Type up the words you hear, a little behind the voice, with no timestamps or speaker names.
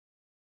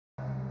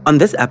On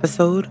this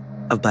episode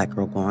of Black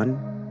Girl Gone,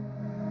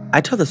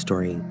 I tell the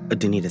story of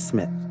Denita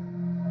Smith,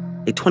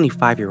 a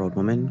 25-year-old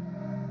woman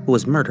who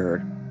was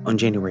murdered on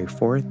January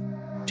 4th,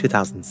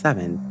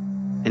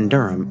 2007, in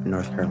Durham,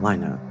 North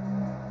Carolina.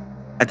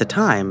 At the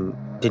time,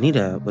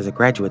 Denita was a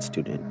graduate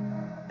student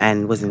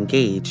and was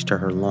engaged to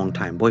her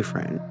longtime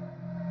boyfriend.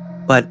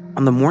 But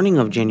on the morning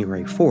of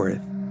January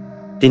 4th,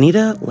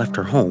 Denita left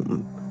her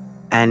home,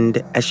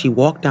 and as she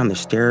walked down the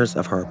stairs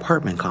of her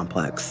apartment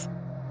complex,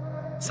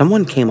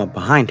 someone came up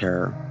behind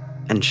her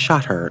and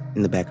shot her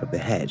in the back of the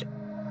head.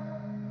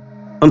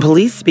 When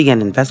police began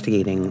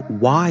investigating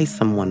why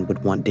someone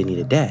would want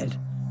Denita dead,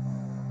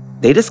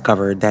 they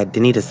discovered that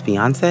Denita's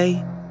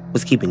fiancé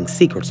was keeping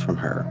secrets from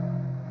her.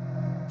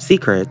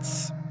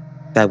 Secrets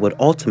that would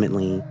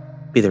ultimately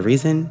be the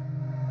reason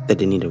that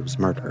Denita was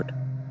murdered.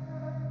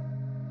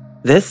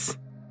 This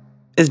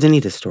is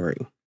Denita's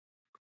story.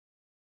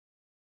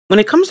 When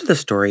it comes to the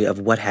story of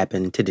what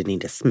happened to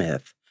Denita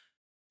Smith,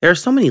 there are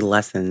so many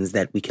lessons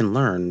that we can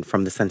learn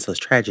from the senseless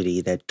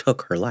tragedy that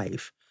took her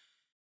life.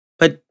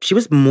 But she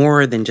was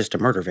more than just a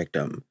murder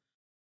victim.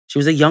 She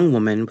was a young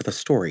woman with a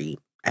story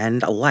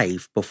and a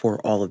life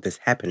before all of this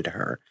happened to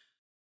her.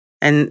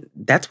 And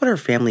that's what her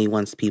family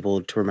wants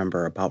people to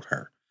remember about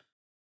her.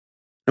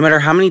 No matter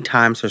how many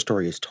times her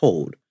story is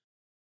told,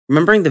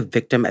 remembering the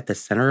victim at the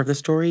center of the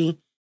story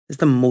is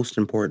the most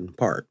important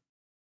part.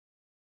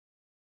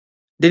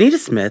 Denita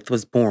Smith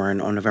was born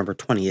on November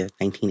 20th,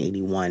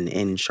 1981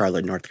 in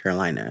Charlotte, North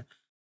Carolina.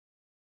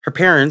 Her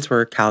parents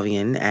were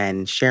Calvian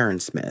and Sharon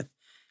Smith,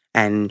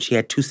 and she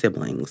had two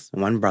siblings,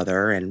 one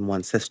brother and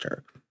one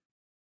sister.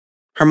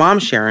 Her mom,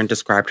 Sharon,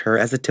 described her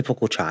as a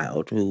typical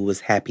child who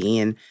was happy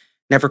and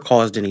never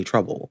caused any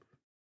trouble.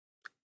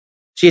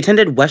 She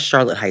attended West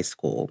Charlotte High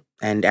School,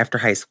 and after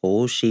high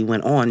school, she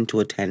went on to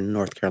attend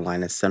North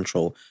Carolina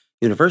Central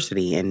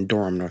University in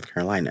Durham, North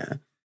Carolina.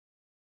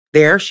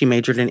 There, she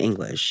majored in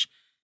English,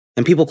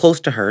 and people close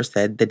to her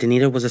said that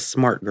Denita was a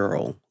smart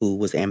girl who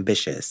was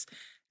ambitious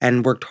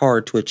and worked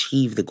hard to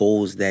achieve the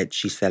goals that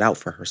she set out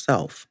for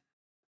herself.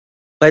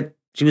 But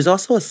she was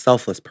also a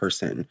selfless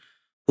person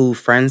who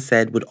friends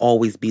said would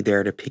always be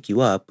there to pick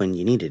you up when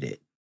you needed it.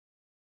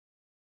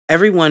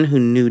 Everyone who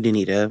knew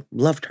Denita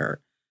loved her.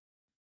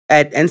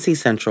 At NC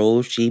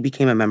Central, she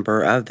became a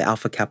member of the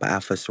Alpha Kappa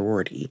Alpha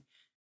sorority,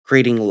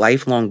 creating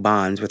lifelong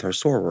bonds with her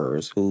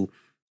sorors who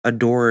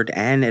adored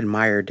and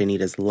admired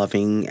Denita's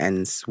loving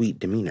and sweet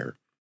demeanor.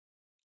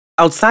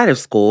 Outside of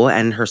school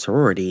and her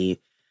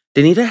sorority,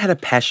 Denita had a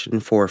passion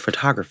for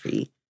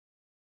photography.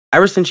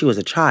 Ever since she was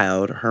a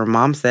child, her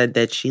mom said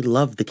that she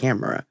loved the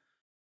camera.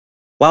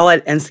 While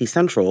at NC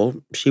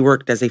Central, she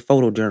worked as a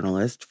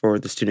photojournalist for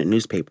the student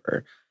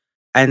newspaper,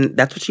 and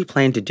that's what she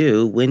planned to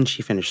do when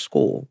she finished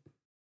school.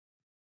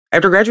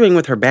 After graduating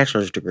with her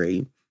bachelor's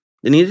degree,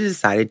 Denita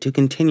decided to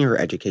continue her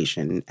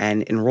education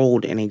and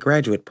enrolled in a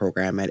graduate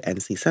program at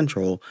NC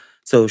Central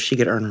so she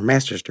could earn her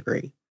master's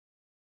degree.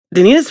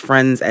 Denita's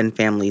friends and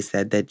family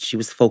said that she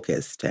was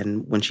focused,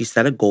 and when she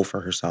set a goal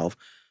for herself,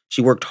 she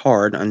worked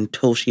hard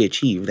until she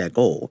achieved that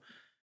goal.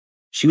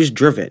 She was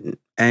driven,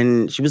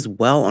 and she was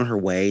well on her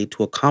way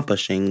to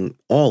accomplishing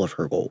all of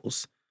her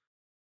goals.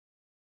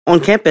 On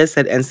campus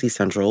at NC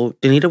Central,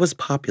 Denita was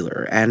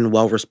popular and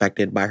well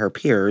respected by her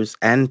peers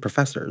and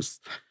professors.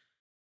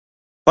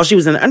 While she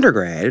was an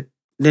undergrad,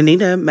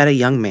 Denita met a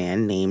young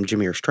man named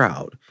Jameer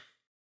Stroud.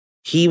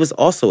 He was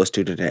also a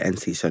student at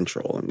NC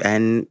Central,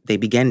 and they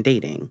began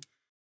dating.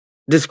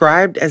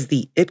 Described as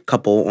the it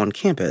couple on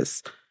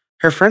campus,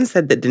 her friends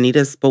said that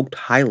Denita spoke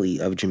highly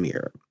of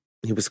Jameer.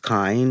 He was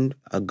kind,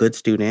 a good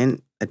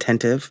student,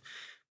 attentive,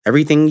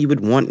 everything you would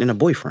want in a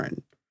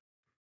boyfriend.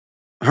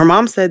 Her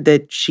mom said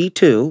that she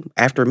too,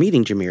 after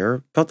meeting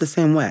Jameer, felt the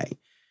same way.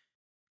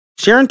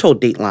 Sharon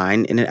told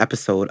Dateline in an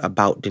episode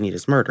about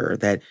Denita's murder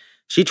that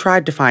she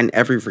tried to find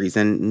every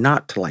reason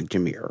not to like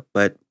Jameer,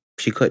 but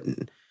she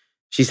couldn't.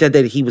 She said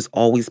that he was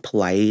always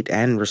polite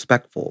and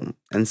respectful,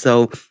 and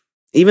so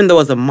even though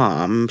as a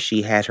mom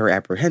she had her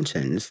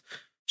apprehensions,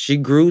 she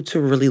grew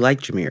to really like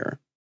Jameer.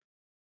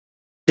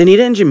 Denita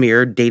and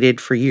Jameer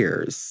dated for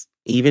years,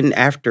 even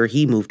after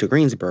he moved to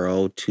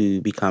Greensboro to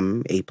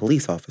become a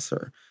police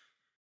officer.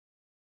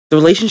 The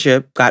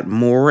relationship got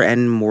more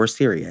and more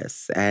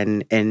serious,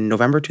 and in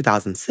November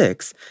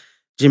 2006,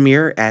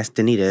 Jameer asked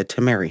Denita to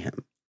marry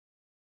him.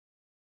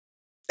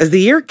 As the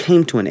year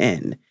came to an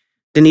end,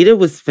 Denita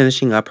was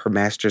finishing up her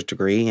master's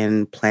degree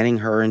and planning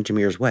her and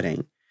Jameer's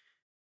wedding.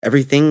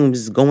 Everything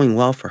was going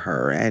well for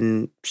her,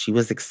 and she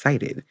was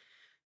excited.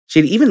 She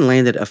had even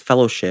landed a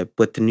fellowship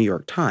with the New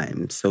York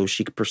Times so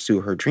she could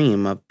pursue her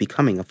dream of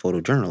becoming a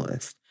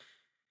photojournalist.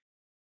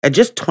 At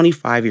just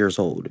 25 years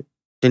old,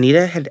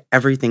 Denita had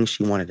everything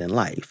she wanted in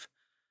life: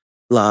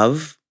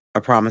 love,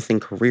 a promising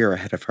career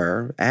ahead of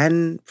her,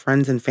 and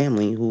friends and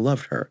family who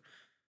loved her.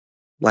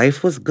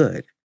 Life was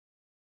good.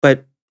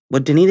 But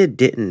what Denita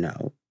didn't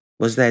know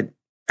was that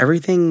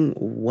everything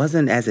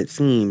wasn't as it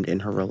seemed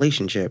in her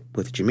relationship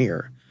with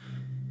Jameer.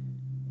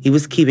 He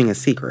was keeping a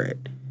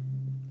secret.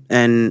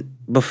 And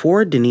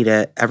before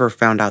Denita ever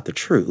found out the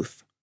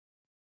truth,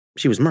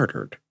 she was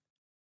murdered.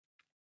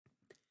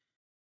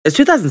 As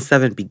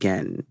 2007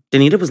 began,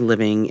 Denita was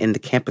living in the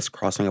Campus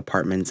Crossing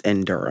apartments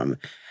in Durham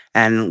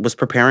and was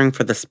preparing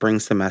for the spring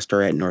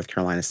semester at North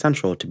Carolina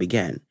Central to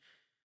begin.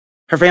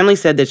 Her family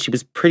said that she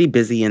was pretty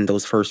busy in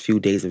those first few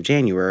days of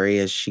January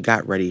as she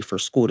got ready for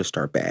school to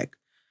start back.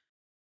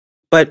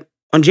 But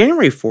on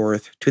January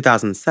 4th,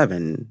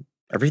 2007,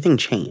 everything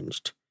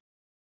changed.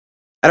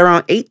 At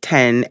around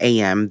 8:10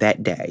 a.m.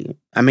 that day,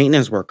 a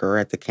maintenance worker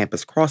at the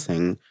campus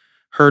crossing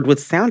heard what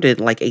sounded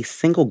like a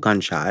single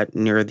gunshot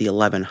near the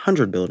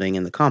 1100 building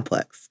in the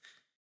complex.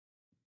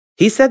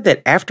 He said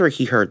that after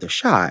he heard the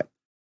shot,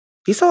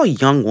 he saw a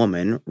young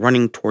woman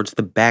running towards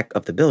the back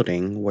of the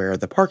building where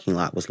the parking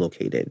lot was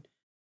located.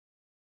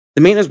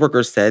 The maintenance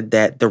worker said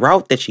that the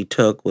route that she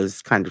took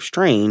was kind of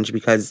strange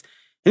because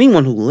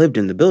anyone who lived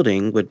in the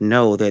building would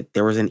know that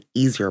there was an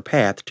easier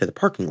path to the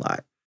parking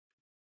lot.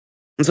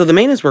 And so the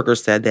maintenance worker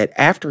said that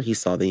after he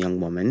saw the young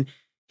woman,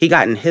 he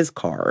got in his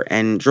car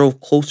and drove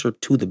closer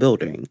to the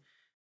building.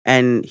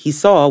 And he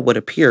saw what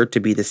appeared to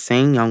be the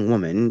same young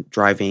woman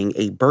driving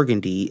a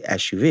burgundy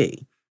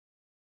SUV.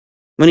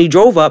 When he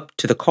drove up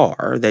to the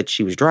car that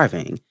she was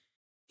driving,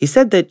 he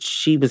said that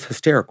she was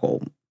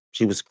hysterical.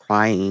 She was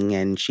crying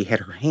and she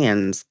had her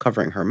hands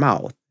covering her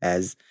mouth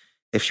as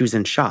if she was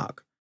in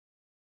shock.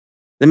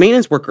 The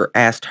maintenance worker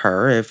asked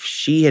her if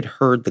she had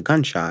heard the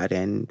gunshot,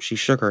 and she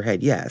shook her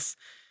head yes,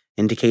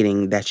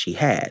 indicating that she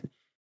had.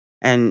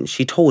 And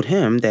she told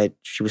him that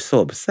she was so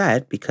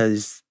upset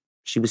because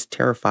she was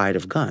terrified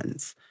of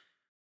guns.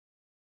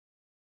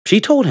 She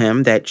told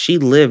him that she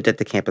lived at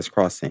the campus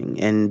crossing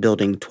in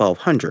building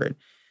 1200,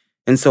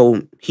 and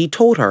so he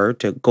told her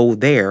to go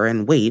there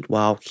and wait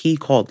while he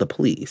called the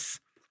police.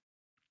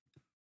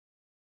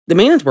 The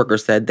maintenance worker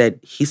said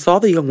that he saw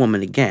the young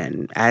woman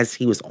again as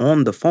he was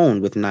on the phone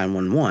with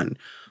 911,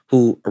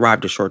 who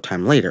arrived a short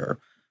time later.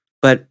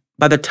 But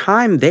by the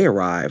time they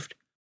arrived,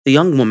 the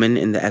young woman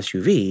in the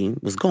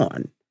SUV was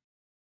gone.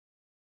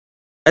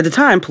 At the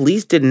time,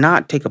 police did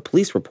not take a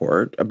police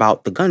report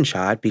about the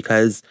gunshot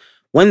because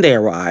when they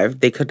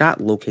arrived, they could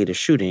not locate a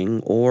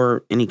shooting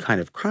or any kind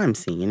of crime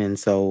scene, and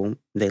so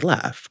they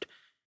left.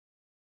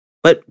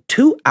 But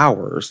 2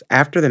 hours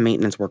after the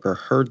maintenance worker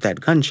heard that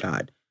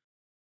gunshot,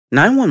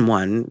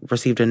 911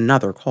 received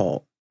another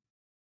call.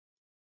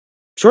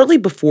 Shortly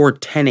before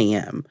 10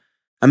 a.m.,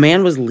 a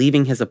man was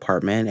leaving his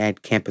apartment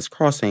at Campus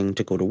Crossing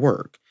to go to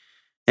work.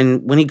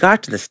 And when he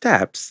got to the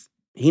steps,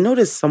 he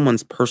noticed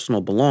someone's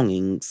personal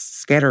belongings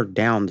scattered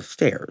down the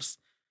stairs.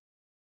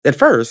 At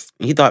first,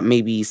 he thought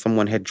maybe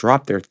someone had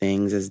dropped their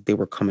things as they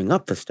were coming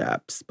up the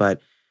steps,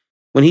 but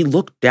when he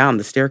looked down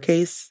the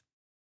staircase,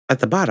 at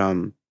the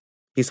bottom,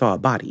 he saw a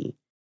body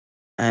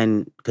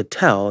and could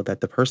tell that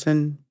the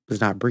person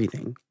was not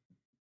breathing.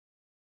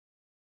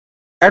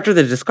 After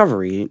the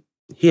discovery,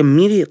 he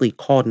immediately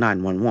called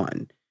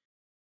 911.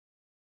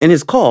 In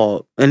his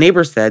call, a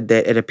neighbor said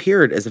that it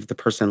appeared as if the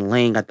person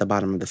laying at the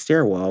bottom of the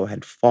stairwell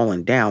had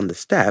fallen down the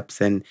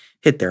steps and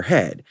hit their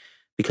head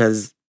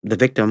because the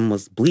victim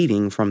was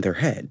bleeding from their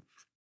head.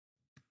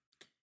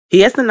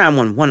 He asked the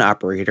 911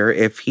 operator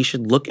if he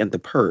should look at the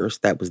purse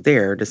that was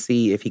there to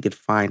see if he could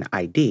find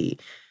ID,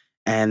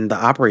 and the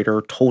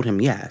operator told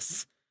him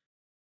yes.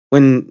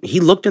 When he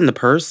looked in the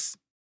purse,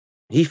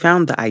 he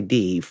found the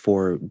ID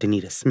for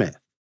Denita Smith.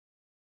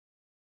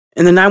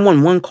 In the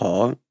 911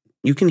 call,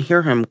 you can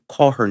hear him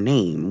call her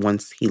name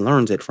once he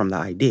learns it from the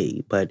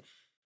ID, but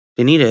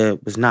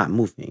Denita was not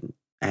moving,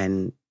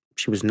 and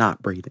she was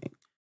not breathing.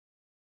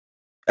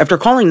 After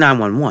calling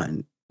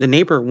 911, the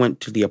neighbor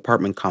went to the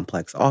apartment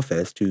complex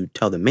office to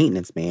tell the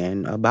maintenance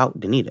man about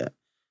Denita.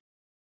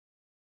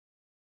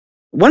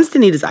 Once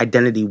Denita's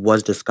identity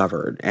was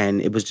discovered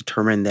and it was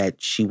determined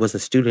that she was a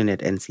student at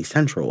NC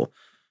Central,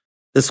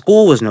 the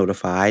school was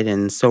notified,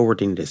 and so were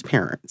Denita's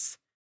parents.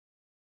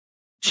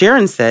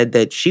 Sharon said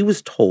that she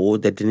was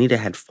told that Denita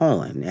had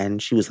fallen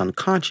and she was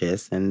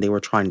unconscious and they were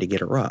trying to get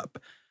her up.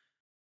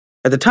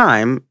 At the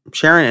time,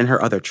 Sharon and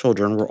her other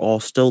children were all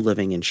still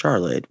living in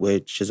Charlotte,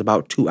 which is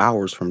about 2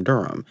 hours from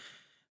Durham.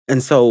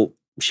 And so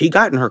she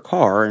got in her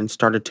car and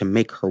started to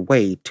make her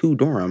way to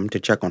Durham to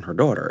check on her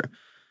daughter.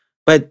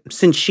 But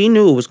since she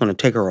knew it was going to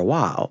take her a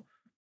while,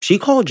 she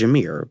called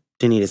Jameer,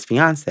 Denita's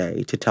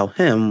fiance, to tell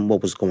him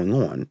what was going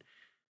on.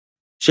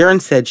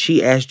 Sharon said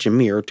she asked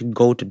Jameer to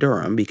go to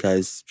Durham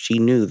because she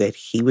knew that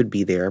he would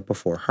be there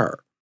before her.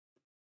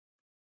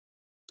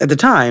 At the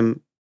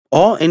time,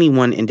 all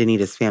anyone in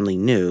Denita's family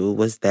knew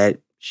was that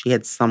she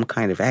had some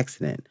kind of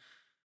accident,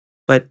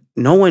 but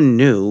no one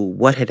knew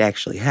what had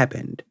actually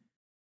happened.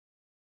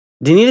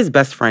 Denita's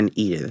best friend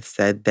Edith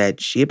said that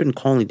she had been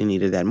calling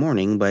Denita that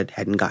morning but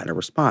hadn't gotten a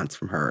response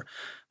from her,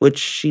 which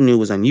she knew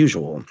was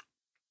unusual.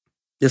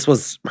 This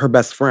was her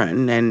best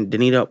friend, and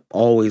Denita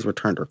always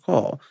returned her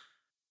call.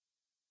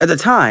 At the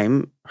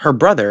time, her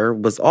brother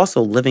was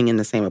also living in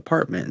the same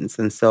apartments,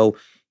 and so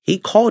he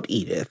called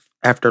Edith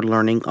after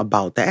learning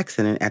about the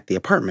accident at the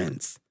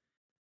apartments.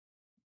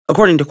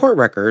 According to court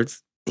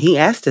records, he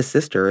asked his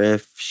sister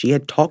if she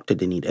had talked to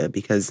Denita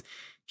because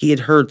he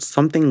had heard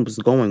something was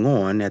going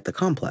on at the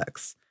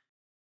complex.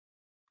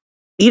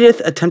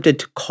 Edith attempted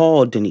to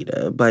call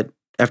Denita, but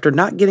after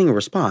not getting a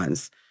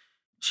response,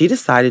 she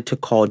decided to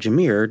call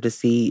Jameer to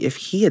see if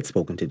he had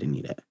spoken to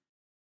Denita.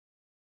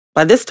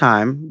 By this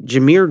time,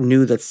 Jameer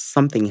knew that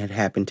something had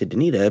happened to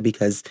Denita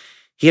because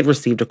he had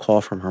received a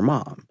call from her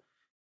mom.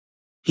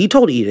 He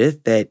told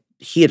Edith that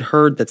he had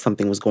heard that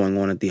something was going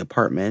on at the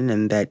apartment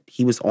and that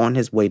he was on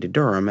his way to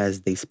Durham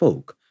as they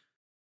spoke.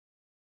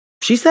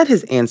 She said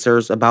his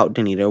answers about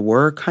Denita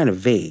were kind of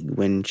vague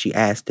when she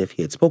asked if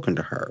he had spoken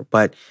to her,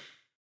 but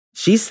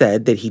she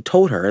said that he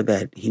told her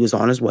that he was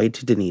on his way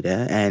to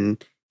Denita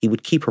and he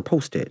would keep her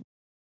posted.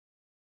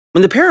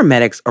 When the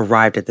paramedics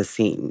arrived at the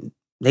scene,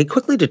 they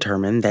quickly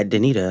determined that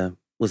Denita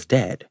was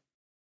dead.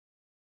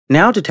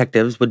 Now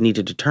detectives would need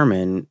to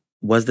determine,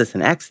 was this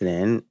an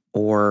accident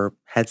or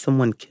had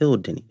someone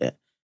killed Denita?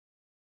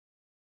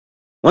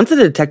 Once the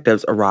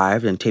detectives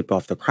arrived and taped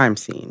off the crime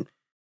scene,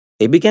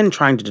 they began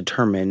trying to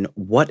determine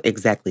what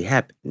exactly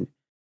happened.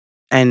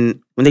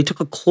 And when they took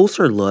a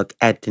closer look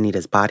at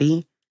Denita's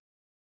body,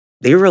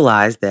 they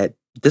realized that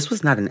this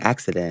was not an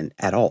accident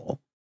at all.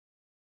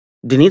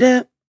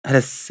 Denita had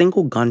a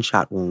single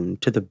gunshot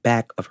wound to the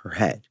back of her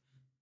head.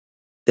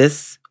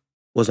 This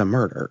was a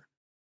murder.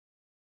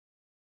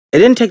 It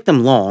didn't take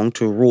them long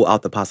to rule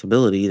out the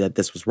possibility that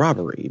this was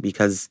robbery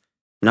because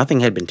nothing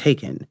had been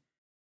taken.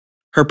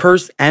 Her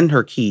purse and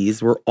her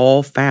keys were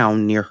all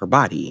found near her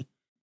body.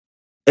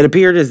 It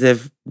appeared as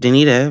if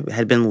Denita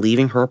had been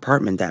leaving her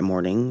apartment that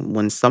morning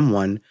when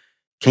someone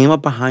came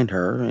up behind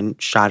her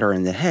and shot her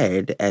in the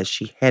head as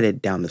she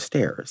headed down the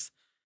stairs.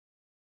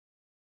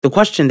 The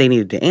question they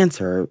needed to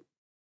answer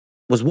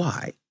was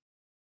why.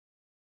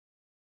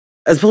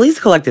 As police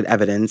collected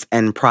evidence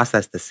and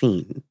processed the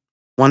scene,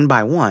 one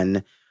by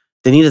one,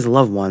 Denita's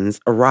loved ones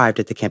arrived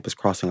at the Campus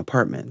Crossing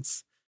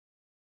apartments.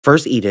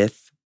 First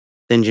Edith,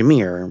 then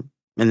Jameer,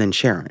 and then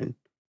Sharon.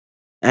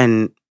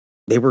 And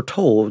they were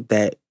told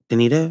that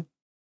Denita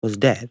was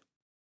dead.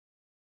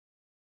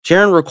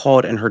 Sharon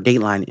recalled in her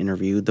Dateline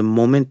interview the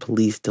moment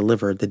police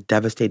delivered the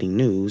devastating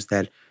news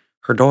that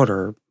her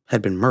daughter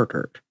had been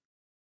murdered.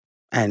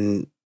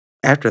 And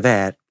after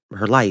that,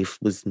 her life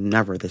was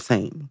never the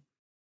same.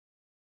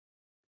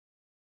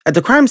 At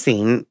the crime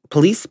scene,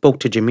 police spoke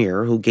to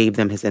Jameer, who gave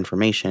them his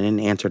information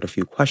and answered a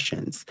few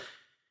questions.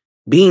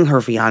 Being her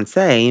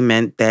fiancé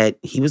meant that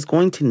he was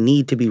going to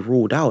need to be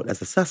ruled out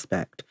as a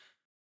suspect.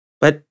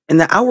 But in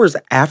the hours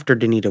after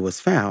Denita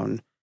was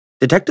found,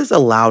 detectives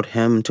allowed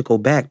him to go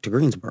back to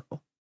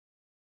Greensboro.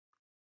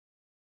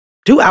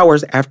 2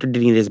 hours after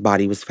Denita's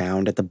body was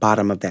found at the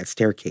bottom of that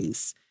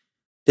staircase,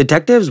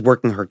 detectives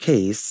working her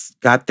case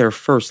got their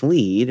first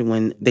lead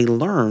when they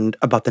learned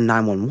about the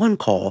 911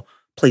 call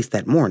placed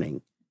that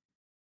morning.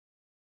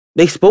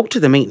 They spoke to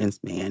the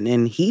maintenance man,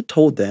 and he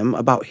told them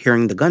about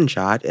hearing the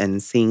gunshot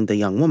and seeing the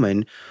young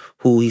woman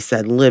who he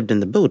said lived in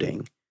the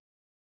building.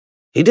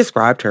 He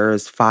described her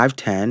as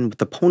 5'10"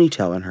 with a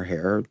ponytail in her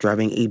hair,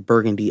 driving a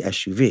burgundy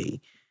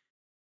SUV.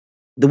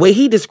 The way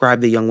he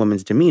described the young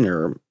woman's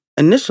demeanor,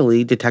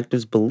 initially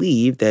detectives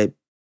believed that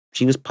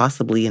she was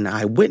possibly an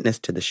eyewitness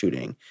to the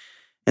shooting.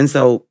 And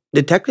so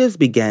detectives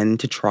began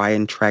to try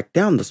and track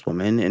down this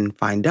woman and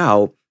find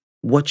out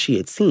what she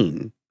had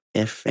seen,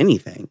 if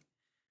anything.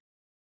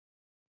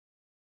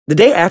 The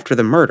day after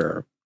the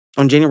murder,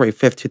 on January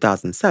 5th,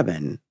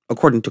 2007,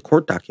 according to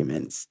court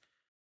documents,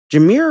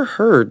 Jameer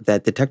heard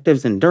that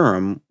detectives in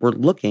Durham were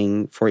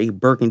looking for a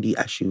burgundy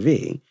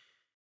SUV.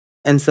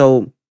 And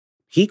so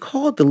he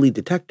called the lead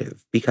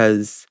detective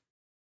because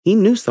he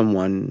knew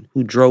someone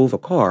who drove a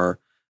car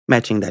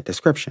matching that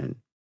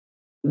description.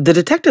 The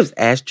detectives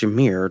asked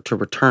Jameer to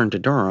return to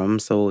Durham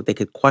so they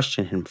could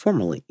question him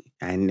formally,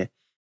 and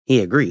he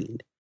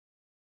agreed.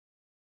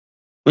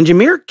 When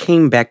Jameer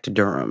came back to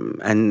Durham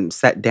and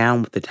sat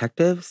down with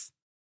detectives,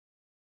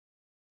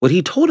 what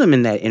he told them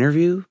in that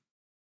interview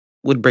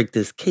would break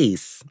this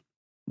case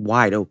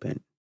wide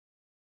open.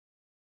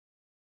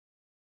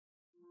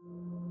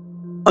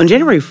 On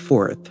January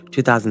 4th,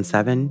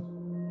 2007,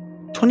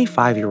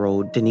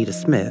 25-year-old Denita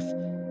Smith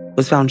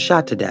was found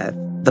shot to death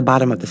at the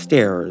bottom of the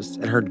stairs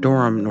at her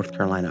Durham, North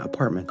Carolina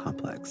apartment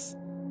complex.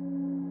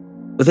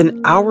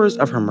 Within hours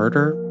of her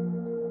murder,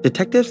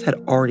 detectives had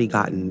already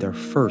gotten their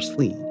first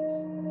lead.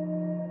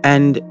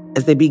 And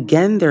as they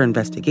began their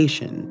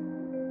investigation,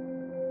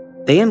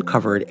 they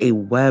uncovered a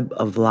web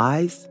of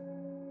lies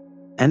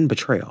and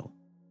betrayal.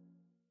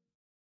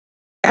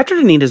 After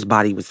Denita's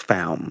body was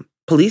found,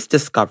 police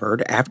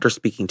discovered, after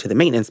speaking to the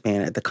maintenance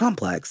man at the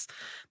complex,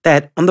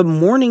 that on the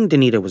morning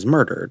Denita was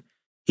murdered,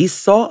 he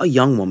saw a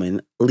young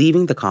woman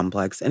leaving the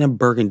complex in a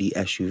burgundy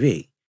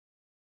SUV.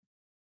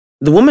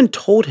 The woman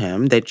told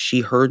him that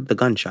she heard the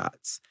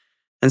gunshots,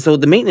 and so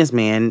the maintenance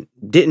man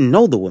didn't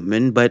know the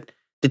woman, but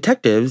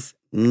detectives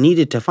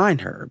needed to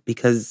find her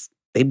because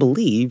they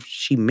believed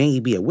she may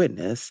be a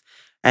witness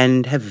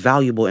and have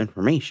valuable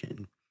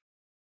information.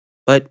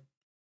 But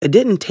it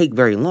didn't take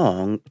very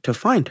long to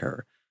find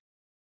her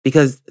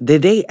because the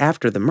day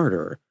after the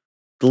murder,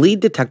 the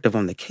lead detective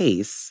on the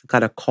case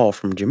got a call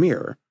from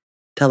Jameer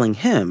telling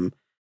him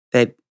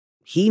that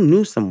he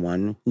knew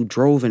someone who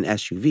drove an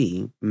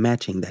SUV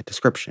matching that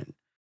description.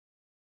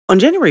 On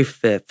January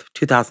 5th,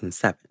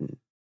 2007,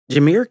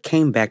 Jameer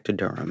came back to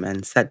Durham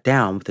and sat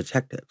down with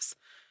detectives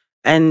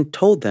and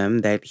told them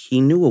that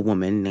he knew a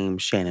woman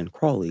named Shannon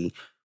Crawley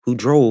who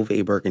drove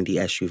a burgundy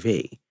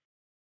SUV.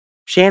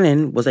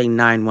 Shannon was a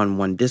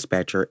 911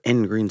 dispatcher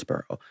in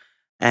Greensboro,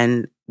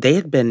 and they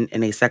had been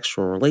in a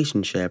sexual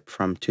relationship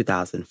from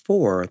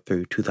 2004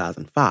 through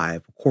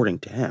 2005, according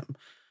to him,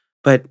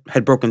 but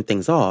had broken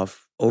things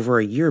off over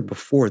a year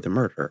before the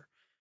murder.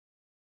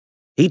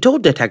 He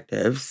told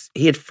detectives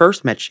he had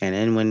first met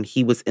Shannon when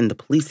he was in the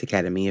police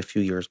academy a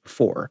few years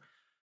before.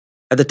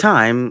 At the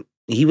time,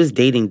 he was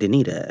dating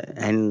Denita,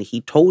 and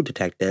he told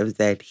detectives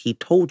that he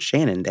told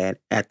Shannon that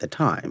at the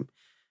time.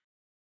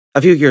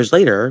 A few years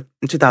later,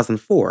 in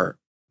 2004,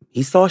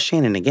 he saw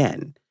Shannon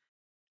again,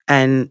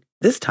 and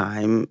this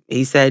time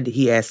he said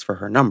he asked for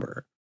her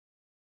number.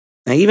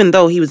 Now, even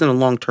though he was in a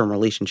long term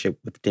relationship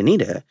with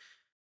Denita,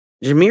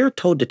 Jameer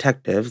told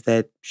detectives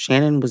that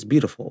Shannon was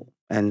beautiful,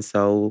 and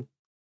so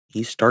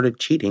he started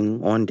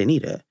cheating on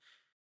Denita.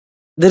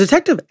 The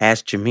detective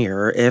asked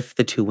Jameer if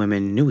the two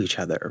women knew each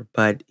other,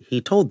 but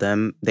he told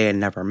them they had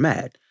never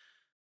met.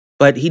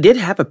 But he did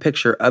have a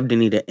picture of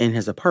Denita in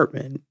his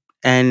apartment,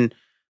 and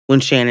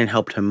when Shannon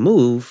helped him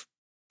move,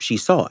 she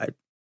saw it.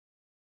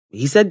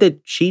 He said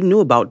that she knew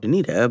about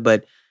Denita,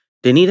 but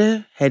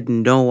Denita had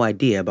no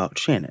idea about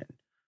Shannon.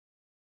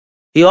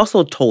 He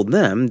also told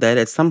them that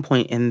at some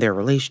point in their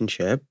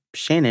relationship,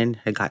 Shannon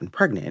had gotten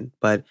pregnant,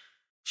 but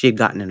she had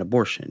gotten an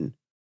abortion.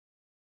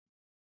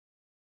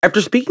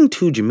 After speaking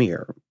to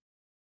Jameer,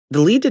 the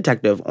lead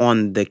detective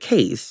on the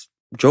case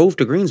drove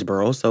to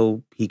Greensboro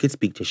so he could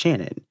speak to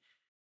Shannon.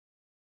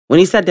 When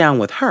he sat down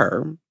with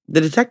her,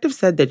 the detective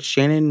said that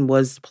Shannon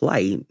was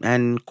polite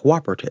and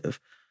cooperative.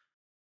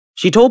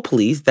 She told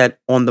police that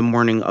on the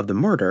morning of the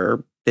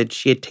murder that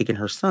she had taken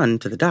her son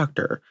to the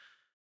doctor,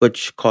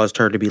 which caused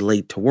her to be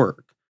late to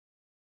work.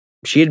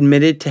 She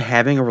admitted to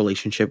having a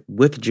relationship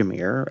with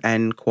Jameer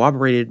and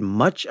corroborated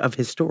much of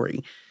his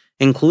story,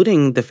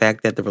 including the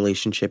fact that the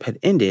relationship had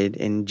ended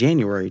in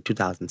January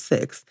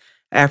 2006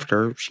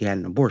 after she had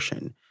an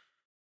abortion.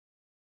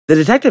 The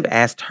detective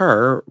asked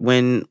her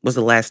when was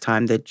the last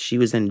time that she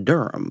was in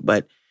Durham,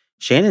 but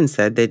Shannon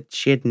said that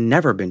she had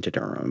never been to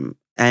Durham.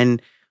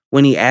 And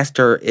when he asked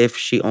her if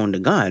she owned a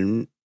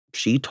gun,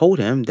 she told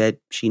him that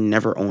she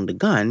never owned a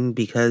gun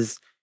because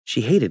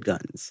she hated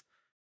guns.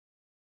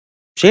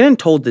 Shannon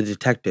told the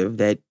detective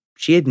that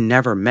she had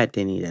never met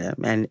Denita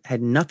and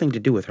had nothing to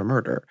do with her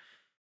murder.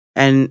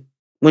 And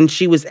when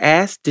she was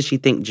asked did she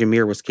think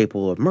Jameer was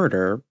capable of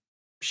murder,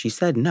 she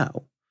said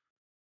no.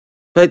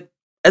 But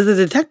as the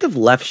detective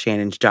left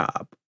Shannon's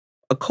job,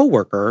 a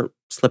coworker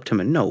slipped him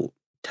a note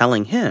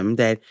telling him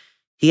that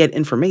he had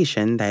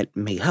information that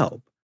may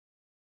help.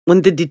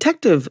 When the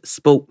detective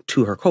spoke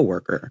to her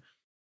coworker,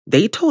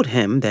 they told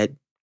him that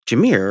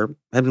Jameer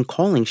had been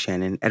calling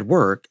Shannon at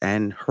work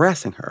and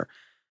harassing her.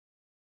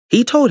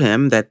 He told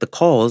him that the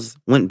calls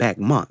went back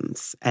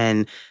months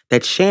and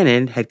that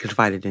Shannon had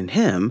confided in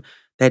him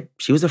that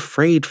she was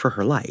afraid for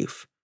her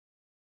life.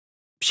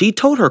 She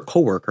told her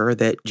coworker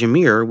that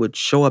Jameer would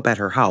show up at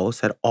her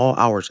house at all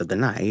hours of the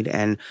night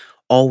and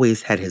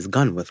always had his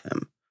gun with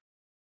him.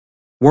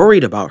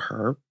 Worried about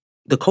her,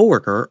 the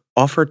coworker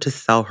offered to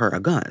sell her a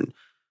gun,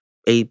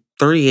 a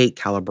 .38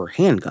 caliber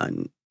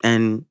handgun,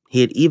 and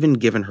he had even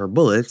given her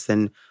bullets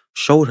and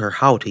showed her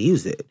how to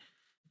use it.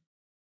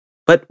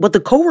 But what the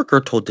coworker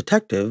told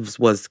detectives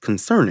was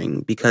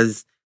concerning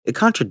because it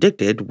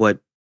contradicted what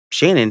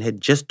Shannon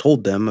had just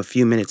told them a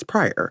few minutes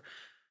prior.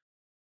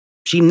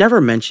 She never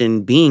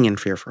mentioned being in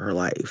fear for her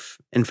life.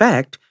 In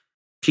fact,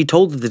 she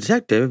told the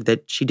detective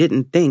that she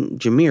didn't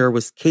think Jameer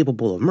was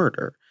capable of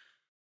murder.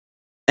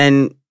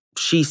 And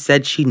she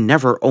said she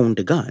never owned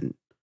a gun.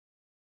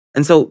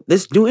 And so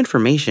this new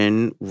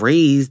information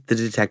raised the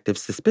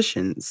detective's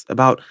suspicions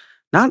about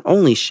not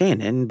only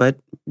Shannon, but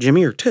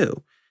Jameer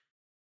too.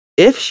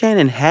 If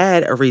Shannon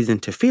had a reason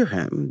to fear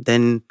him,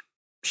 then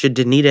should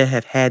Denita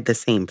have had the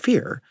same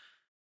fear?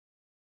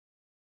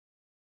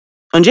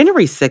 On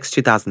January 6,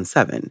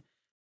 2007,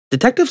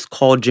 detectives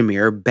called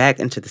Jameer back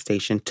into the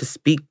station to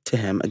speak to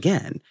him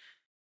again.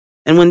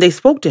 And when they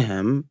spoke to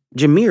him,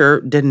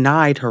 Jameer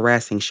denied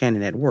harassing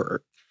Shannon at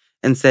work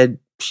and said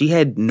she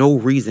had no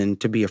reason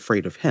to be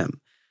afraid of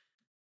him.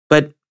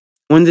 But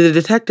when the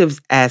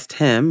detectives asked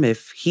him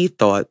if he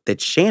thought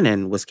that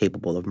Shannon was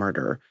capable of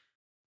murder,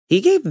 he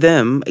gave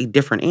them a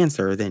different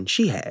answer than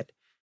she had.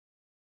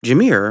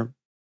 Jameer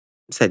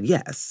said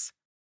yes.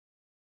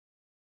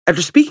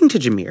 After speaking to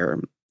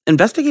Jameer,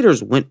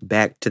 investigators went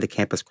back to the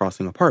Campus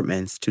Crossing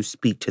apartments to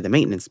speak to the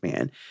maintenance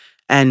man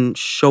and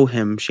show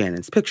him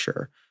Shannon's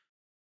picture.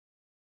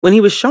 When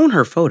he was shown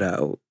her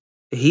photo,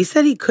 he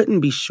said he couldn't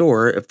be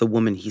sure if the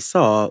woman he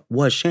saw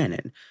was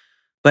Shannon,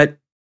 but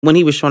when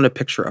he was shown a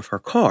picture of her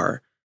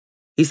car,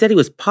 he said he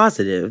was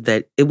positive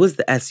that it was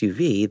the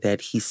SUV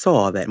that he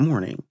saw that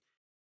morning.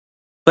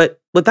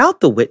 But without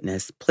the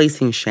witness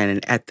placing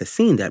Shannon at the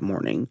scene that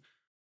morning,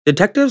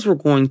 detectives were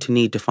going to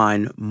need to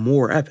find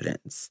more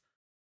evidence.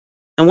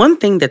 And one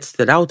thing that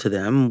stood out to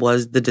them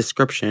was the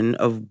description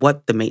of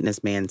what the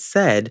maintenance man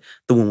said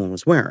the woman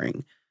was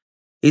wearing.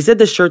 He said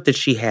the shirt that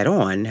she had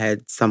on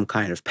had some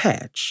kind of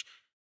patch.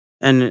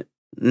 And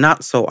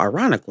not so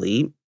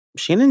ironically,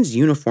 Shannon's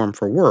uniform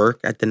for work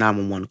at the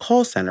 911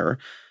 call center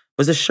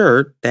was a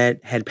shirt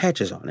that had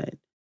patches on it.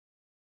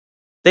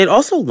 They'd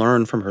also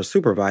learned from her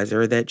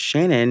supervisor that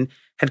Shannon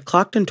had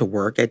clocked into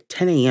work at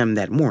 10 a.m.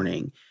 that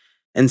morning,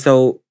 and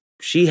so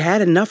she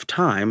had enough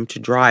time to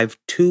drive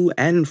to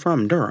and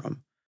from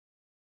Durham.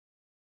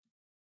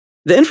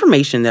 The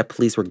information that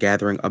police were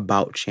gathering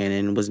about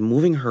Shannon was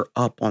moving her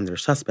up on their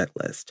suspect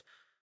list.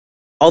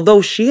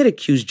 Although she had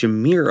accused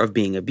Jameer of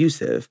being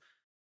abusive,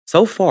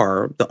 so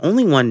far, the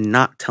only one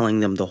not telling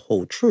them the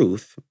whole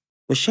truth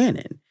was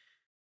Shannon.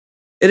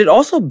 It had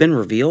also been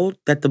revealed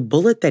that the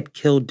bullet that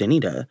killed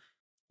Denita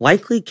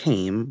likely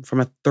came from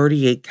a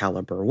 38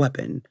 caliber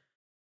weapon,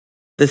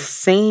 the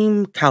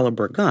same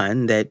caliber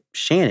gun that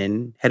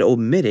Shannon had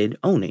omitted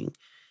owning.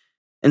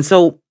 And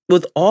so,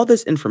 with all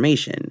this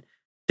information,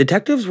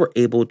 detectives were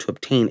able to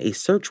obtain a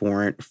search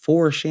warrant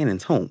for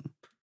Shannon's home.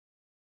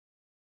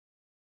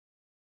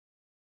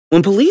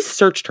 When police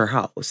searched her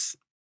house,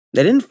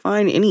 they didn't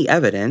find any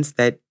evidence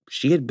that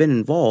she had been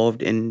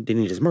involved in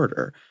Denita's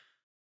murder.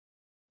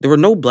 There were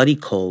no bloody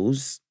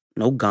clothes,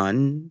 no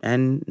gun,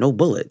 and no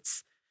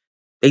bullets.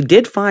 They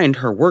did find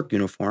her work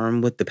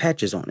uniform with the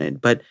patches on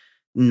it, but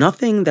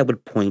nothing that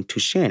would point to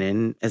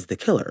Shannon as the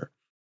killer.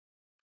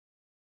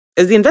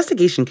 As the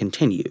investigation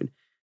continued,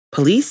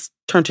 police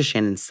turned to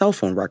Shannon's cell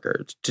phone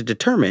records to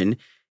determine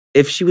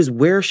if she was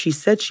where she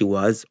said she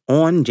was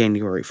on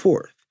January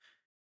 4th.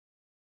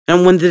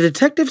 And when the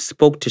detective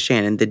spoke to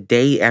Shannon the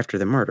day after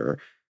the murder,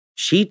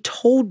 she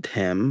told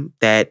him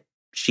that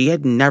she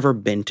had never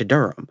been to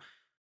Durham.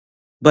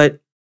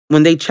 But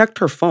when they checked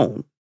her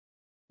phone,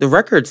 the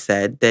record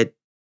said that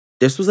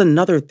this was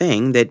another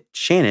thing that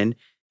Shannon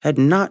had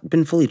not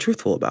been fully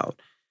truthful about.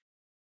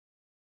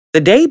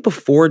 The day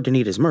before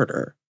Denita's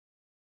murder,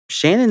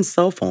 Shannon's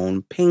cell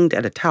phone pinged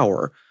at a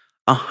tower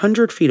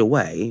 100 feet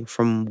away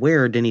from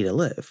where Denita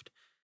lived.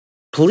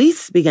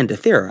 Police began to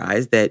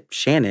theorize that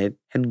Shannon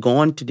had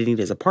gone to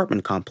Denita's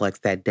apartment complex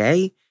that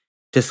day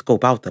to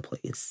scope out the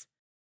place.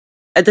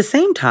 At the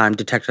same time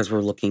detectives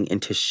were looking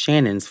into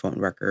Shannon's phone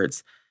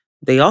records,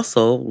 they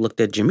also looked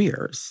at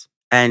Jameer's,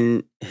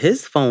 and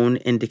his phone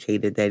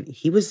indicated that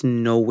he was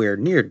nowhere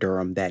near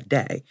Durham that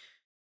day.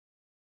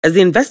 As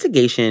the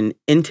investigation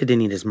into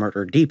Denita's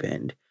murder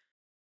deepened,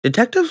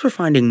 detectives were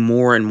finding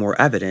more and more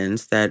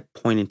evidence that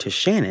pointed to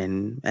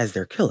Shannon as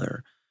their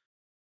killer.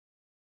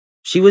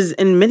 She was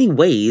in many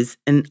ways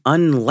an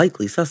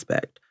unlikely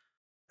suspect,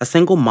 a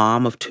single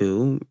mom of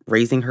two,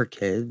 raising her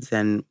kids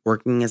and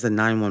working as a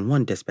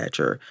 911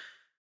 dispatcher.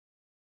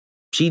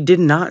 She did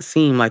not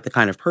seem like the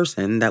kind of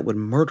person that would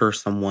murder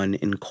someone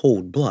in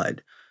cold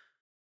blood.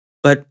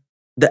 But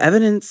the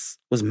evidence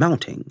was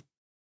mounting.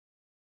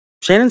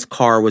 Shannon's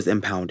car was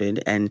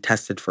impounded and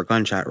tested for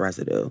gunshot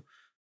residue.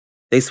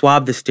 They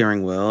swabbed the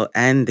steering wheel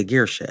and the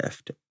gear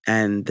shift,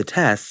 and the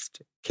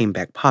test came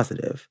back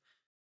positive.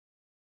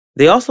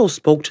 They also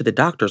spoke to the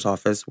doctor's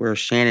office where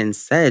Shannon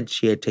said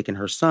she had taken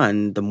her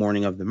son the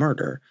morning of the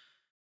murder.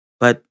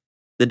 But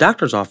the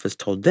doctor's office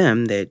told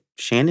them that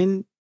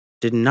Shannon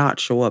did not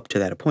show up to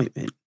that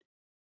appointment.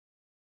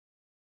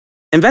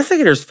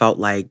 Investigators felt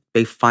like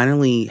they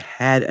finally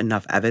had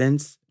enough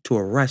evidence to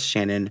arrest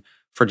Shannon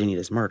for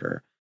Denita's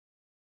murder.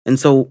 And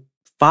so,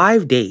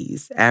 5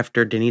 days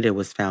after Denita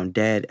was found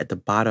dead at the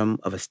bottom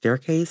of a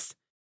staircase,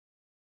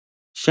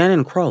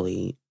 Shannon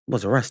Crawley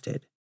was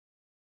arrested.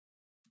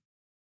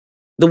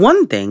 The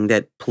one thing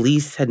that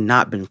police had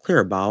not been clear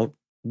about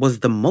was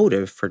the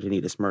motive for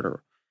Denita's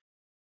murder.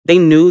 They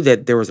knew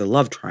that there was a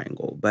love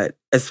triangle, but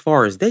as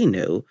far as they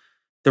knew,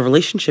 the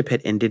relationship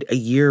had ended a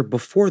year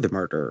before the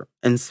murder,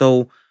 and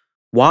so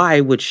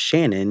why would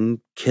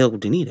Shannon kill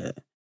Denita?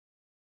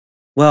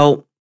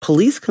 Well,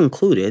 police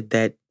concluded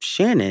that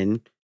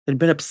Shannon had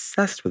been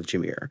obsessed with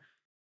Jameer.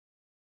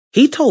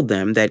 He told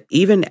them that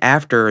even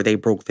after they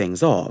broke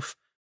things off,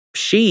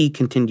 she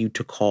continued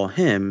to call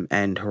him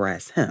and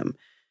harass him.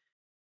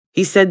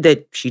 He said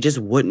that she just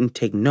wouldn't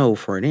take no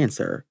for an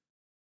answer.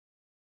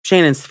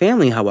 Shannon's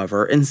family,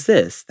 however,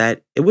 insists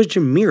that it was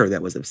Jameer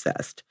that was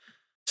obsessed,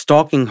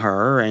 stalking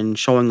her and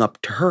showing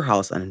up to her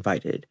house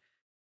uninvited.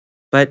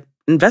 But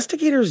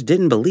investigators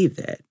didn't believe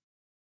that.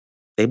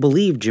 They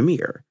believed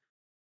Jameer.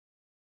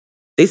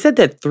 They said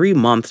that 3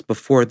 months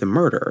before the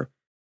murder,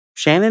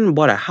 Shannon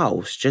bought a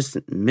house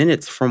just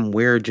minutes from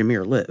where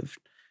Jameer lived.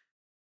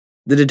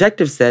 The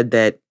detective said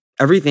that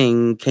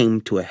everything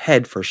came to a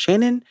head for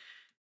Shannon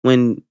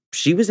when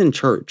she was in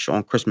church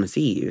on Christmas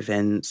Eve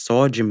and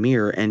saw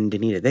Jameer and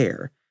Denita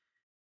there.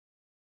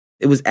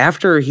 It was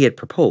after he had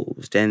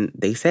proposed, and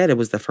they said it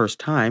was the first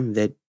time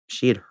that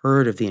she had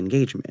heard of the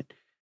engagement.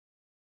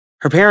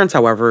 Her parents,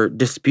 however,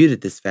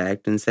 disputed this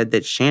fact and said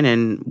that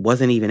Shannon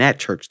wasn't even at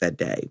church that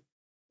day.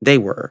 They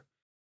were.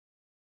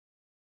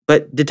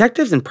 But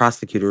detectives and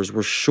prosecutors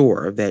were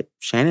sure that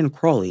Shannon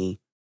Crawley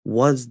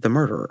was the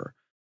murderer.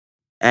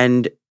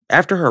 And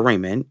after her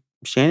arraignment,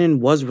 Shannon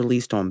was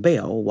released on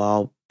bail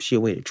while she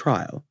awaited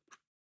trial.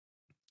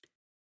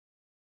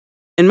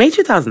 In May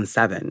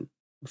 2007,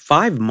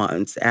 5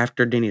 months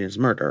after Denita's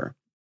murder,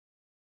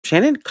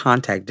 Shannon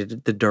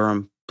contacted the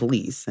Durham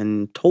police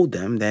and told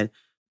them that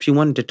she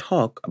wanted to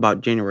talk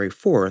about January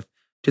 4th,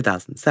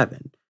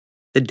 2007,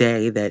 the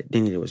day that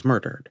Denita was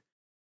murdered.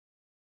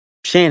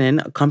 Shannon,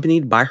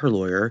 accompanied by her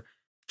lawyer,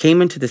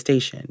 came into the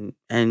station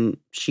and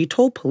she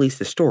told police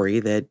a story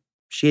that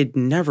she had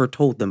never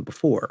told them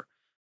before.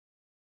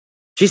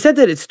 She said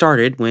that it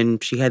started when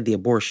she had the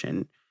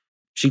abortion.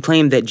 She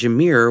claimed that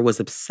Jameer was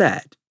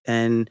upset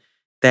and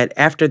that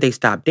after they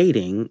stopped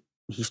dating,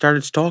 he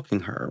started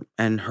stalking her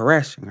and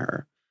harassing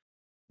her.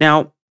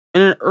 Now,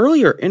 in an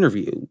earlier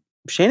interview,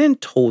 Shannon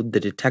told the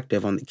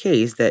detective on the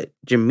case that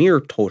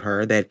Jameer told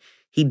her that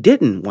he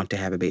didn't want to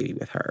have a baby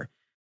with her.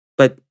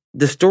 But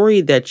the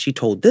story that she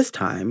told this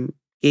time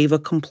gave a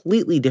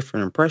completely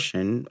different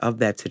impression of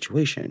that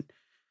situation.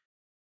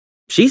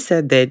 She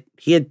said that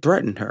he had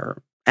threatened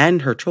her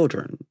and her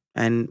children,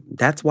 and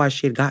that's why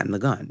she had gotten the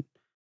gun.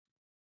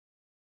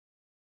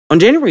 On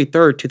January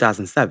 3rd,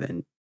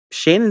 2007,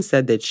 Shannon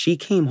said that she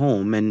came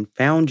home and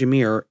found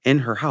Jameer in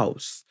her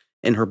house,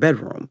 in her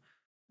bedroom.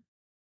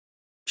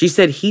 She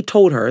said he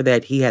told her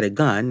that he had a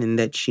gun and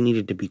that she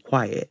needed to be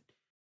quiet.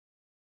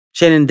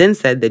 Shannon then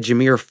said that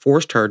Jameer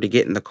forced her to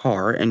get in the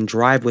car and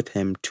drive with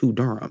him to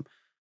Durham.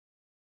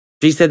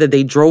 She said that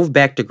they drove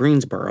back to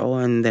Greensboro,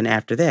 and then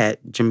after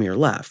that, Jameer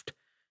left.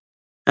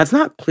 Now, it's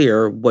not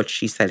clear what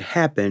she said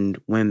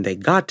happened when they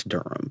got to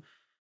Durham,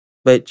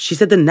 but she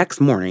said the next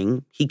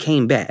morning he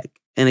came back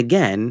and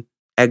again,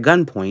 at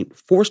gunpoint,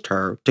 forced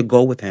her to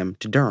go with him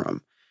to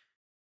Durham.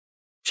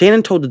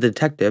 Shannon told the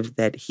detectives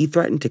that he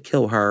threatened to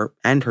kill her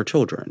and her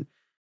children,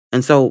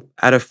 and so,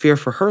 out of fear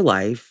for her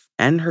life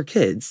and her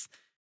kids,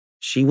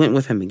 she went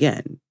with him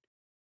again.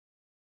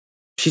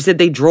 She said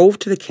they drove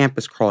to the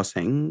campus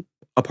crossing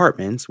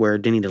apartments where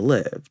Denita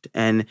lived,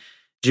 and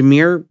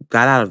Jameer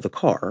got out of the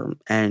car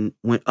and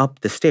went up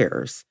the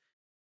stairs.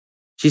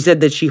 She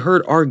said that she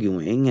heard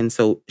arguing, and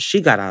so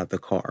she got out of the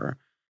car,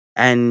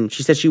 and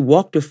she said she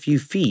walked a few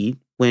feet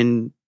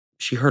when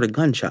she heard a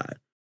gunshot.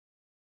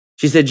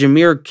 She said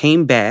Jameer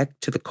came back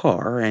to the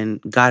car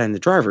and got in the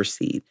driver's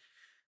seat,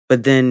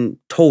 but then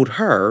told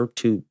her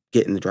to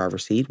get in the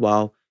driver's seat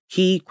while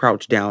he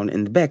crouched down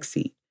in the back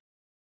seat.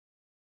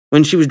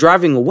 When she was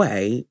driving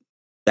away,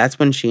 that's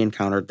when she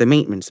encountered the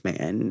maintenance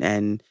man,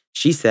 and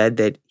she said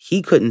that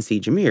he couldn't see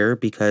Jameer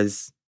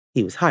because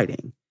he was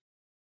hiding.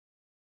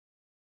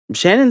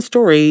 Shannon's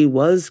story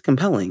was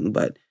compelling,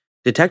 but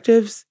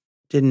detectives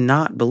did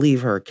not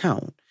believe her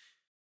account.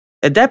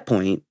 At that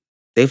point,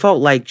 they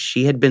felt like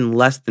she had been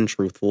less than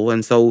truthful,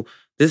 and so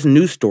this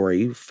new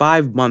story,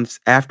 5 months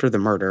after the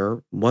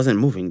murder, wasn't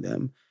moving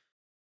them.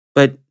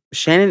 But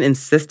Shannon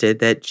insisted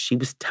that she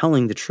was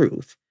telling the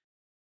truth.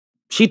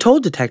 She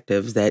told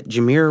detectives that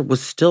Jameer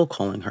was still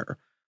calling her,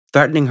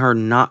 threatening her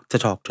not to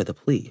talk to the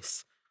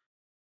police.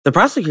 The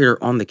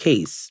prosecutor on the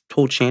case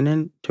told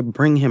Shannon to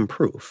bring him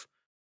proof.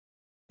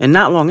 And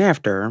not long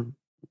after,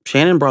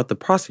 Shannon brought the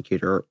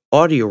prosecutor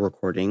audio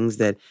recordings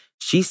that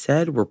she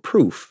said were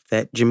proof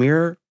that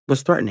Jameer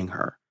was threatening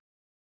her.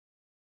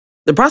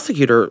 The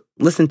prosecutor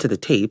listened to the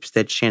tapes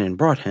that Shannon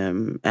brought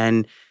him,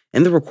 and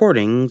in the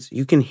recordings,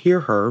 you can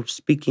hear her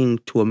speaking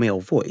to a male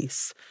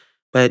voice.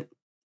 But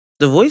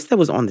the voice that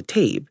was on the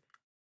tape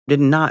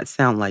did not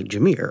sound like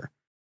Jameer.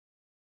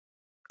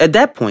 At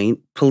that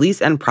point,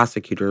 police and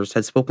prosecutors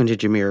had spoken to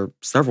Jameer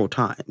several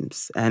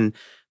times, and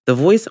the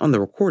voice on the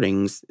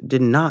recordings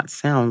did not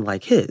sound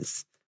like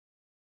his.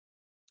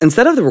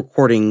 Instead of the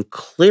recording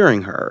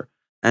clearing her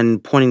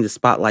and pointing the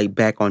spotlight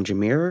back on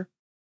Jameer,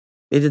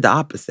 it did the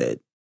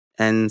opposite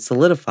and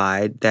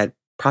solidified that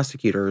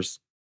prosecutors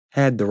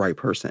had the right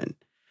person.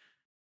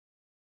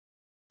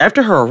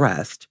 After her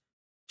arrest,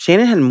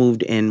 Shannon had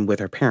moved in with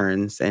her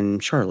parents in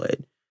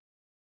Charlotte.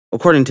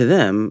 According to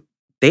them,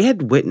 they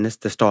had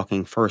witnessed the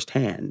stalking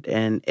firsthand,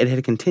 and it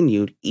had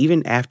continued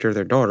even after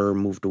their daughter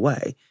moved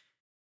away.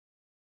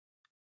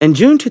 In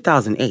June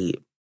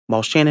 2008,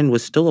 while Shannon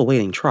was still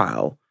awaiting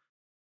trial,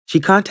 she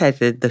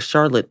contacted the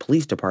Charlotte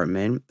Police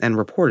Department and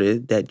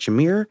reported that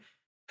Jameer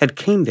had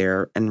came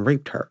there and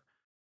raped her.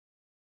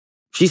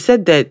 She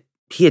said that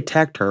he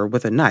attacked her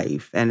with a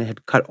knife and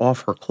had cut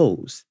off her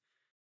clothes.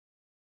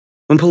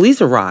 When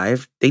police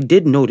arrived, they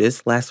did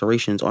notice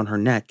lacerations on her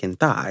neck and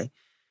thigh,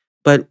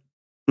 but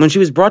when she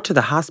was brought to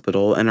the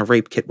hospital and a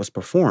rape kit was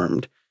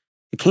performed,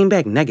 it came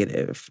back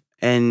negative,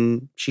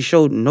 and she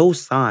showed no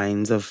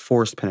signs of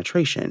forced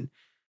penetration.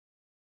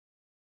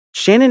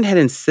 Shannon had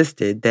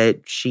insisted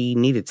that she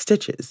needed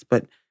stitches,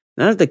 but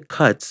none of the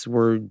cuts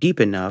were deep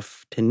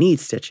enough to need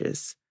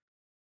stitches.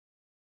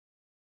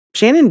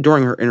 Shannon,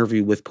 during her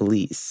interview with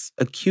police,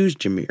 accused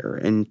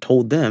Jameer and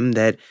told them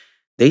that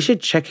they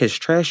should check his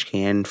trash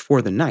can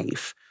for the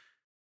knife.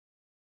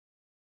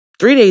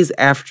 3 days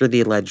after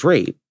the alleged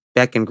rape,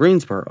 back in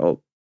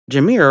Greensboro,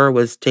 Jameer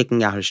was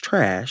taking out his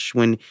trash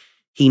when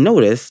he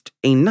noticed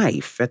a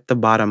knife at the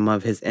bottom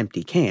of his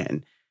empty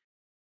can.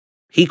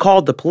 He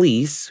called the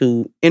police,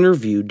 who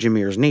interviewed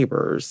Jameer's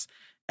neighbors,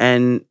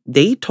 and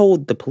they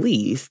told the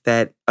police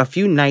that a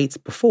few nights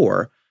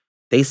before,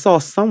 they saw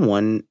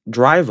someone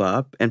drive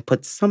up and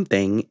put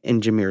something in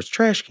Jameer's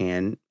trash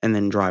can and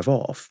then drive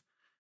off.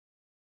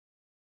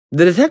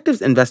 The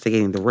detectives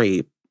investigating the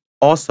rape,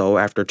 also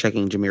after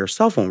checking Jameer's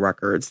cell phone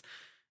records,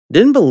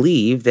 didn't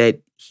believe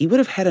that he would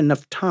have had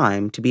enough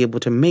time to be able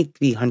to make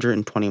the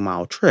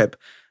 120-mile trip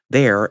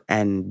there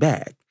and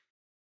back.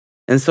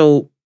 And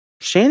so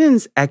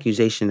Shannon's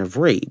accusation of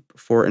rape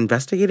for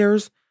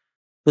investigators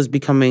was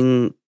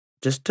becoming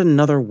just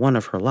another one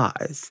of her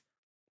lies.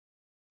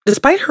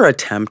 Despite her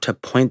attempt to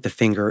point the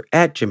finger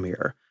at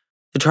Jameer,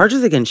 the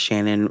charges against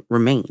Shannon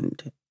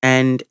remained,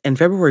 and in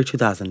February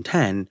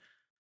 2010,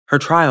 her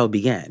trial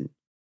began.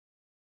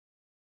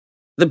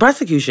 The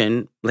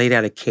prosecution laid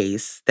out a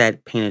case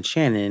that painted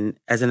Shannon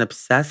as an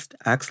obsessed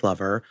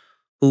ex-lover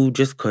who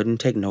just couldn't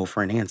take no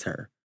for an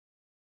answer.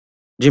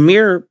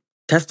 Jameer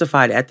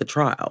testified at the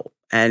trial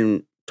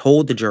and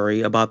told the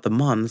jury about the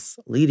months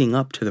leading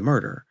up to the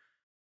murder.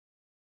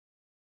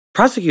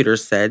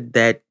 Prosecutors said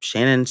that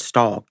Shannon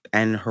stalked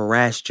and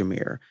harassed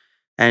Jameer,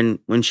 and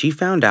when she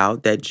found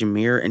out that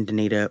Jameer and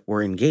Denita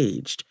were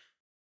engaged,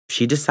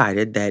 she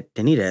decided that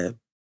Denita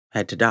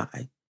had to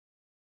die.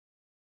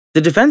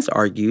 The defense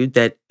argued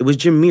that it was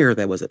Jameer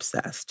that was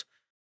obsessed.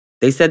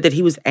 They said that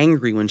he was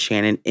angry when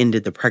Shannon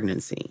ended the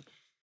pregnancy,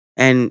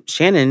 and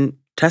Shannon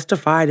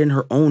testified in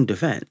her own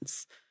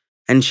defense,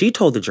 and she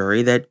told the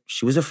jury that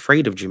she was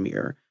afraid of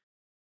Jameer.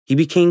 He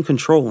became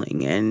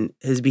controlling, and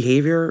his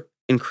behavior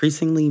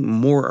increasingly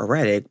more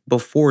erratic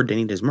before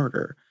Denita's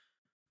murder.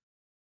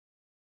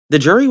 The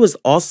jury was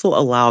also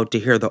allowed to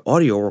hear the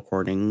audio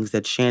recordings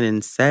that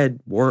Shannon said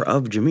were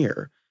of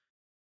Jameer.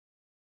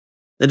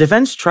 The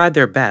defense tried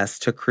their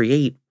best to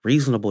create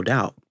reasonable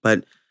doubt,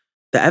 but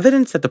the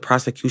evidence that the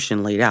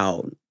prosecution laid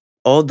out,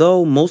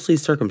 although mostly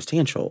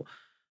circumstantial,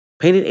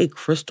 painted a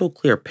crystal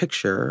clear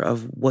picture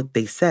of what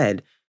they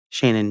said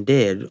Shannon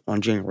did on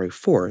January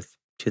 4th,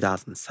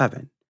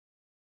 2007.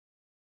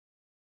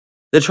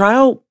 The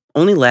trial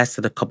only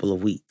lasted a couple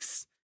of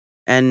weeks,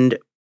 and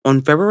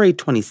on February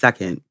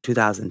 22nd,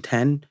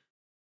 2010,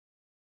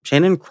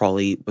 Shannon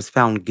Crawley was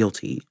found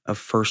guilty of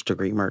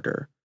first-degree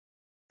murder,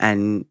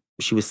 and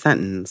she was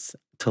sentenced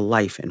to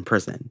life in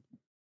prison.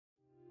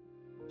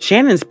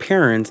 Shannon's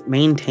parents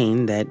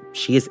maintain that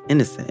she is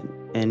innocent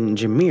and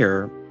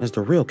Jameer is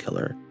the real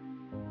killer.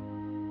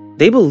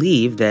 They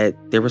believe that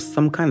there was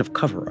some kind of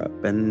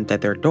cover-up and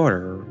that their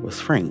daughter was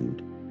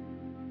framed.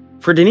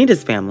 For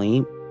Denita's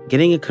family,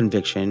 getting a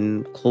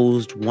conviction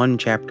closed one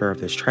chapter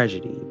of this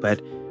tragedy, but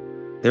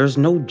there's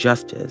no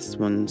justice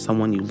when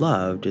someone you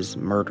loved is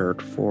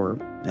murdered for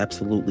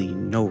absolutely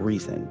no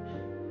reason.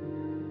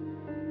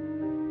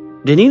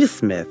 Denita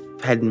Smith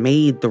had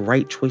made the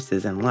right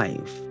choices in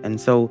life,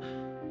 and so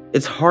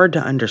it's hard to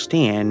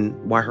understand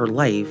why her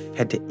life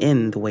had to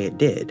end the way it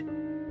did.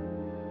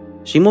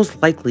 She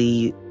most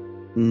likely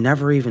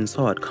never even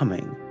saw it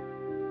coming.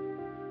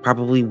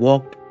 Probably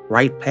walked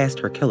right past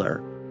her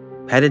killer,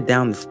 headed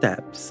down the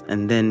steps,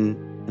 and then,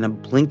 in a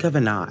blink of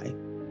an eye,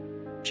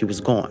 she was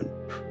gone.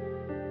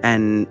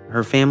 And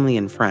her family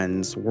and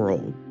friends'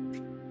 world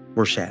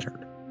were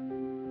shattered.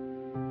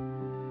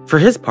 For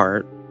his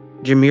part,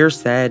 Jameer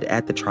said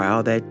at the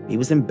trial that he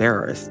was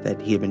embarrassed that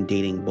he had been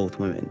dating both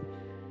women.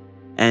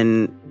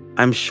 And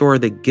I'm sure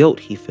the guilt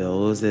he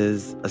feels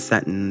is a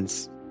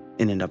sentence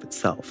in and of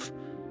itself.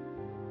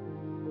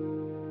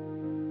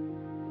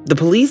 The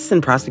police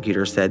and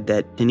prosecutors said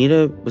that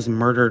Denita was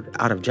murdered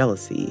out of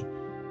jealousy.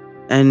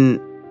 And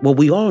what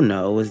we all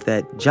know is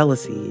that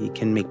jealousy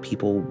can make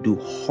people do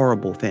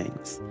horrible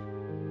things,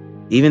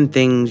 even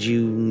things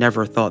you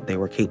never thought they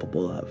were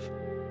capable of.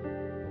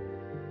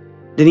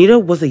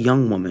 Denita was a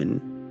young woman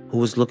who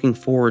was looking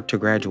forward to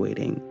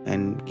graduating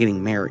and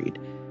getting married.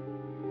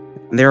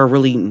 There are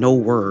really no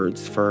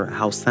words for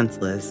how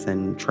senseless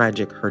and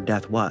tragic her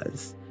death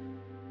was.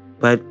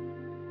 But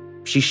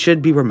she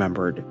should be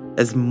remembered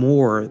as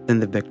more than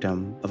the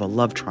victim of a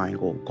love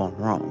triangle gone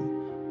wrong.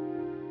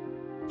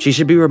 She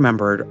should be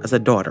remembered as a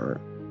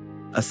daughter,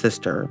 a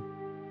sister,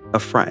 a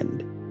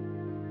friend,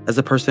 as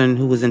a person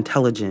who was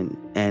intelligent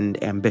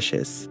and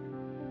ambitious,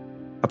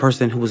 a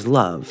person who was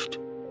loved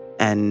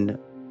and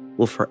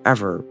will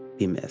forever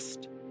be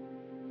missed.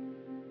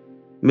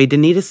 May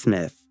Denita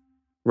Smith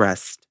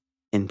rest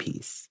in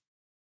peace.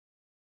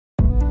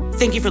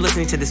 Thank you for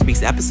listening to this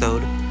week's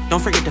episode.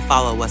 Don't forget to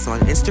follow us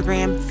on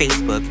Instagram,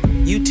 Facebook,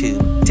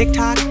 YouTube,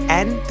 TikTok,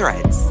 and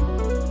Threads.